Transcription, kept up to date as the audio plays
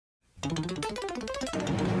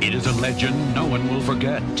It is a legend no one will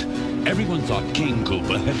forget. Everyone thought King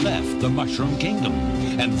Koopa had left the Mushroom Kingdom.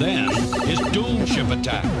 And then his doom ship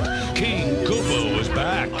attacked. King Koopa was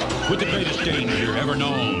back with the greatest danger ever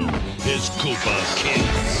known, his Koopa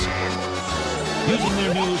kids. Using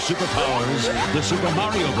their new superpowers, the Super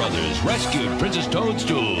Mario Brothers rescued Princess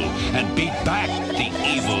Toadstool and beat back the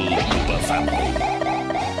evil Koopa family.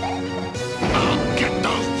 I'll get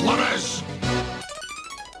those flutters!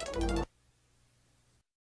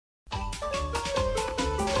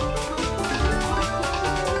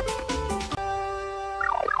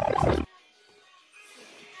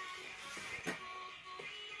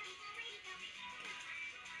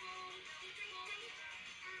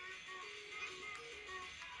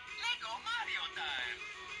 LEGO Mario time!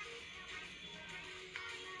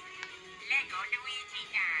 LEGO Luigi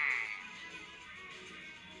time!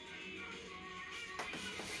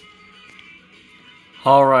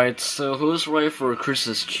 Alright, so who's ready for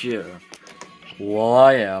Chris's cheer? Well,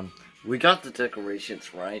 I am. We got the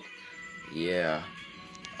decorations, right? Yeah.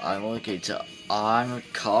 I'm looking to I'm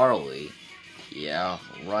Carly. Yeah,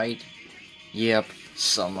 right? Yep,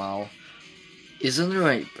 somehow. Isn't there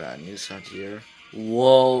any bad news out here?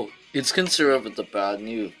 Well, it's considered the bad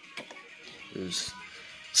news.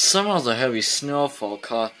 Somehow the heavy snowfall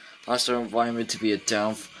caused our environment to be a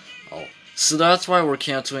downfall. So that's why we're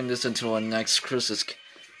canceling this until our next Christmas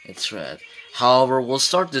thread. However, we'll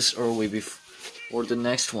start this early before the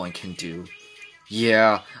next one can do.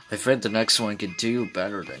 Yeah, I think the next one can do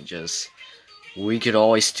better than just... We could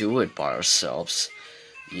always do it by ourselves.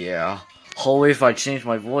 Yeah. Hopefully if I change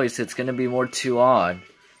my voice, it's gonna be more too odd.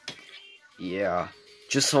 Yeah.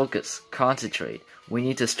 Just focus. Concentrate. We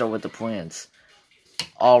need to start with the plans.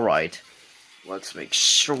 Alright. Let's make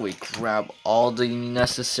sure we grab all the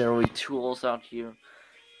necessary tools out here.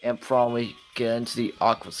 And probably get into the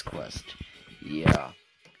Aqua's quest. Yeah.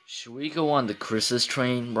 Should we go on the Chris's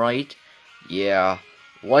train, right? Yeah.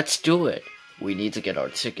 Let's do it. We need to get our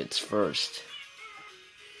tickets first.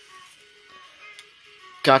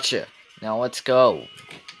 Gotcha. Now let's go.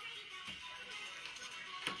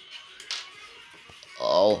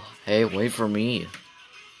 Oh, hey, wait for me.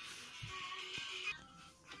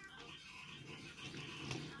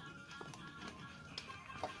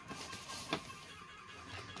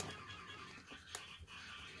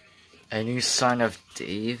 Any sign of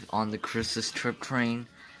Dave on the Chris's trip train?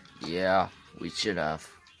 Yeah, we should have.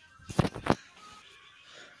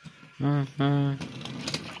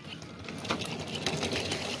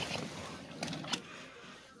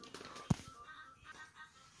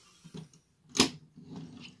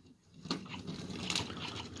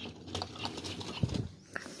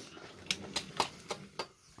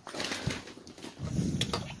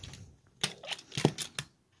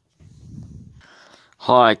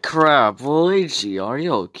 Hi, crap, Luigi, are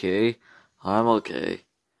you okay? I'm okay.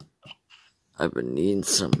 I've been needing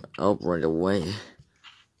some help right away.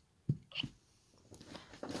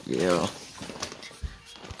 Yeah.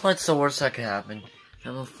 What's the worst that could happen?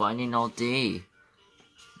 Have a finding all day.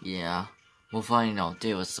 Yeah. Well, finding all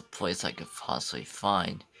day was the place I could possibly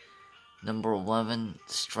find. Number 11,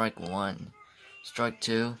 strike 1. Strike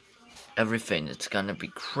 2, everything. It's gonna be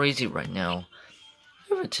crazy right now.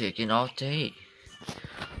 I've been taking all day.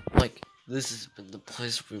 Like, this has been the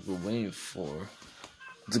place we've been waiting for.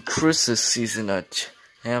 The Christmas season at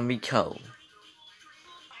Amico.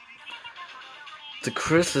 The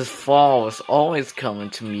Christmas fall is always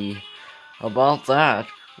coming to me. About that,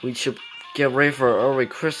 we should get ready for early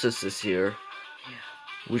Christmas this year.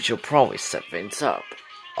 We should probably set things up.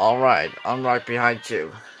 Alright, I'm right behind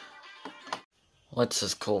you. What's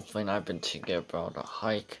this cool thing I've been thinking about? A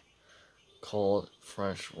hike? Cold,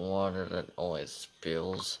 fresh water that always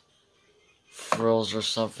spills. Frills or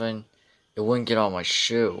something. It wouldn't get on my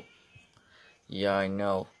shoe. Yeah, I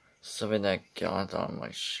know. Something that got on my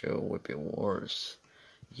shoe would be worse.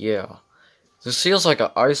 Yeah. This feels like an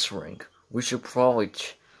ice rink. We should probably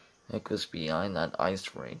check what's behind that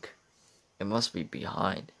ice rink. It must be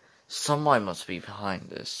behind. Somebody must be behind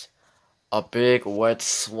this. A big, wet,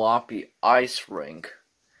 sloppy ice rink.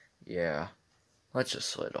 Yeah. Let's just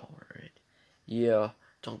slid over it. Yeah.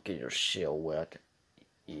 Don't get your shit wet.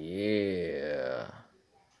 Yeah.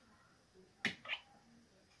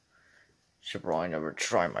 Should probably never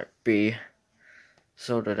try my bee.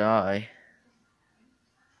 So did I.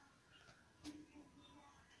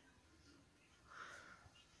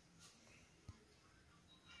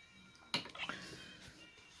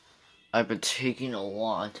 I've been taking a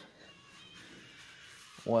lot.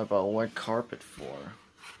 What about wet carpet for?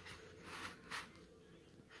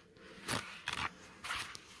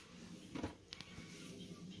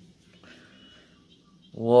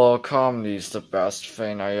 Well, comedy's the best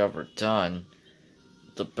thing I ever done.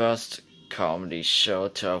 The best comedy show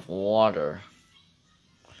to have water.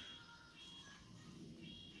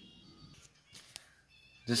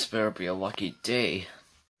 This better be a lucky day.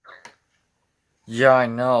 Yeah, I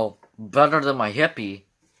know. Better than my hippie.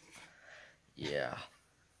 Yeah.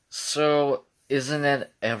 So, isn't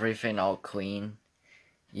it everything all clean?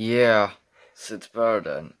 Yeah, so it's better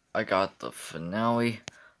than I got the finale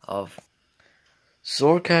of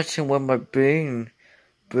sword catching with my being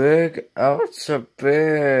big out a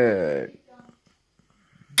bit.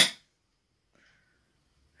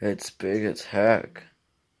 It's big as heck.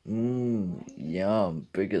 Yum,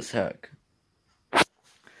 big as heck.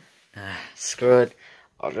 Screw it,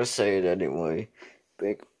 I'll just say it anyway.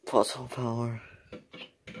 Big puzzle power.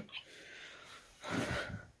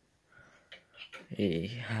 He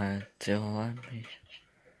had to let me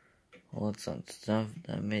hold some stuff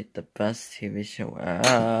that made the best TV show.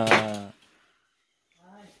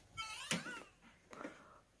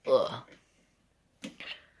 Ugh.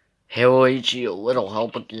 Hey Luigi, a little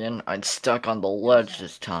help again? I'm stuck on the ledge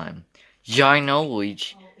this time. Yeah, I know,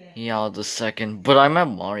 Luigi. Yeah, the second, but I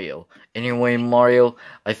meant Mario. Anyway, Mario,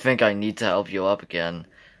 I think I need to help you up again.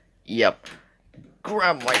 Yep.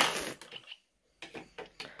 Grab my...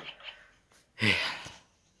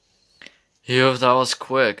 Yeah, that was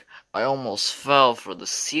quick. I almost fell for the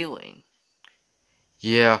ceiling.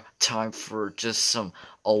 Yeah, time for just a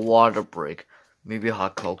water break. Maybe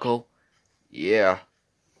hot cocoa? Yeah.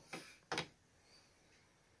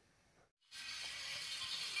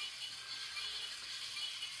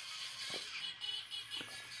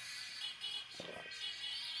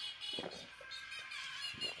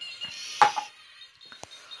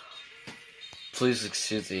 Please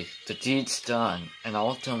excuse me, the deed's done, and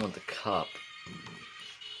all done with the cup.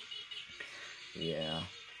 Yeah.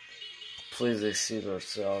 Please excuse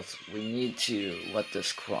ourselves, we need to let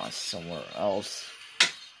this cross somewhere else.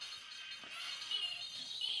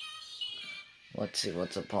 Let's see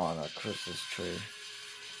what's upon our Christmas tree.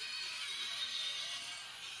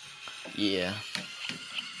 Yeah.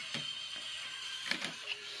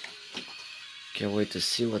 Can't wait to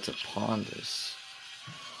see what's upon this.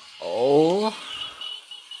 Oh.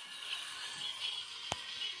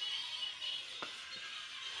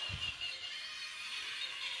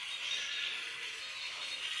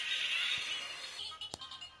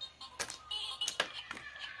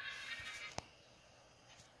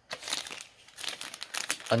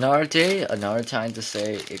 Another day, another time to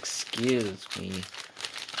say, excuse me.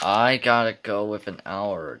 I gotta go with an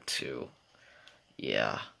hour or two.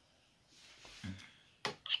 Yeah.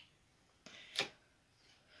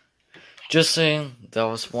 Just saying, that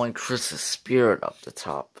was one Christmas spirit up the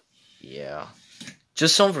top. Yeah.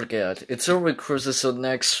 Just don't forget, it's already Christmas, so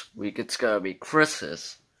next week it's gonna be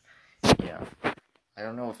Christmas. Yeah. I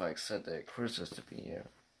don't know if I accepted Christmas to be here.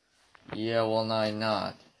 Yeah, well, no, I'm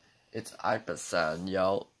not. It's iPad,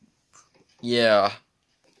 yo. Yeah.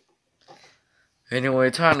 Anyway,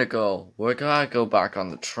 time to go. We're gonna go back on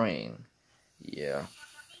the train. Yeah.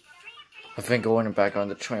 I think going back on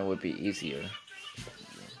the train would be easier.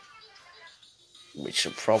 We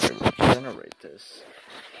should probably regenerate this.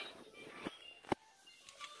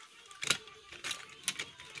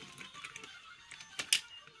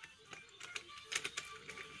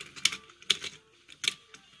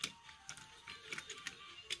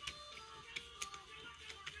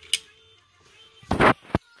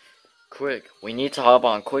 Quick, we need to hop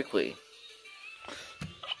on quickly.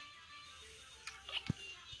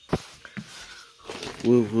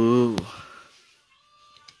 Woo woo.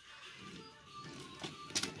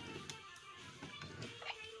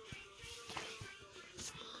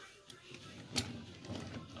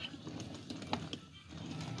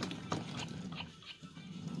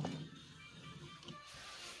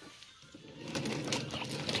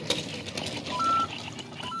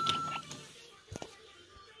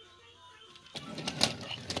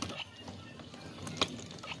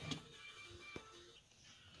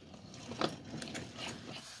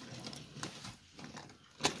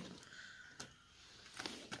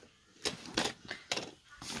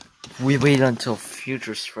 We wait until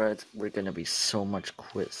future threads, we're gonna be so much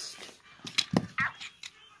quizzed.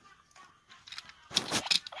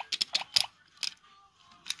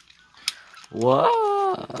 Whoa!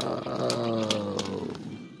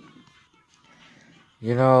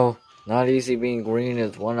 You know, not easy being green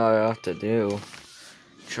is what I have to do.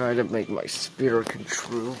 Try to make my spirit come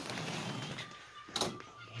true.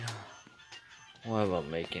 What about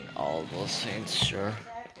making all those things, sure?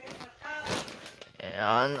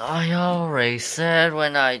 And I already said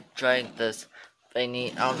when I drank this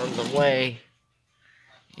thingy out of the way.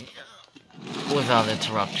 Without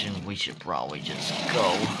interruption, we should probably just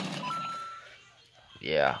go.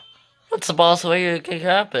 Yeah. What's the boss way it can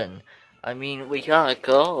happen? I mean, we gotta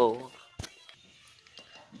go.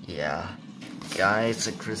 Yeah. Guys,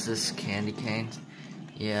 the Christmas candy canes.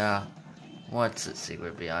 Yeah. What's the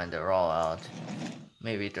secret behind their all out?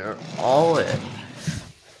 Maybe they're all in.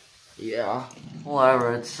 Yeah.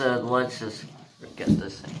 Whatever it said, let's just forget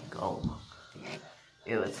this and go.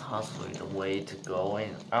 It was possibly the way to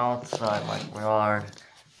going outside my yard.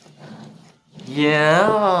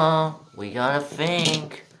 Yeah, we gotta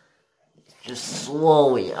think. Just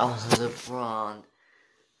slowly out of the front.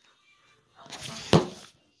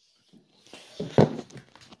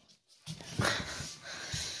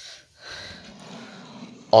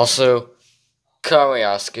 Also, Kari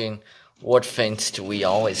asking, what things do we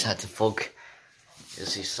always have to focus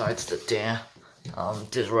besides the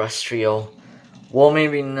terrestrial? Well,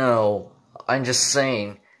 maybe no. I'm just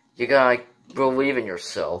saying, you gotta believe in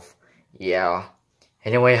yourself. Yeah.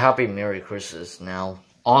 Anyway, happy Merry Christmas now.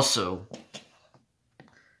 Also,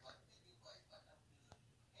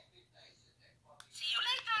 See you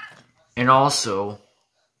later. and also,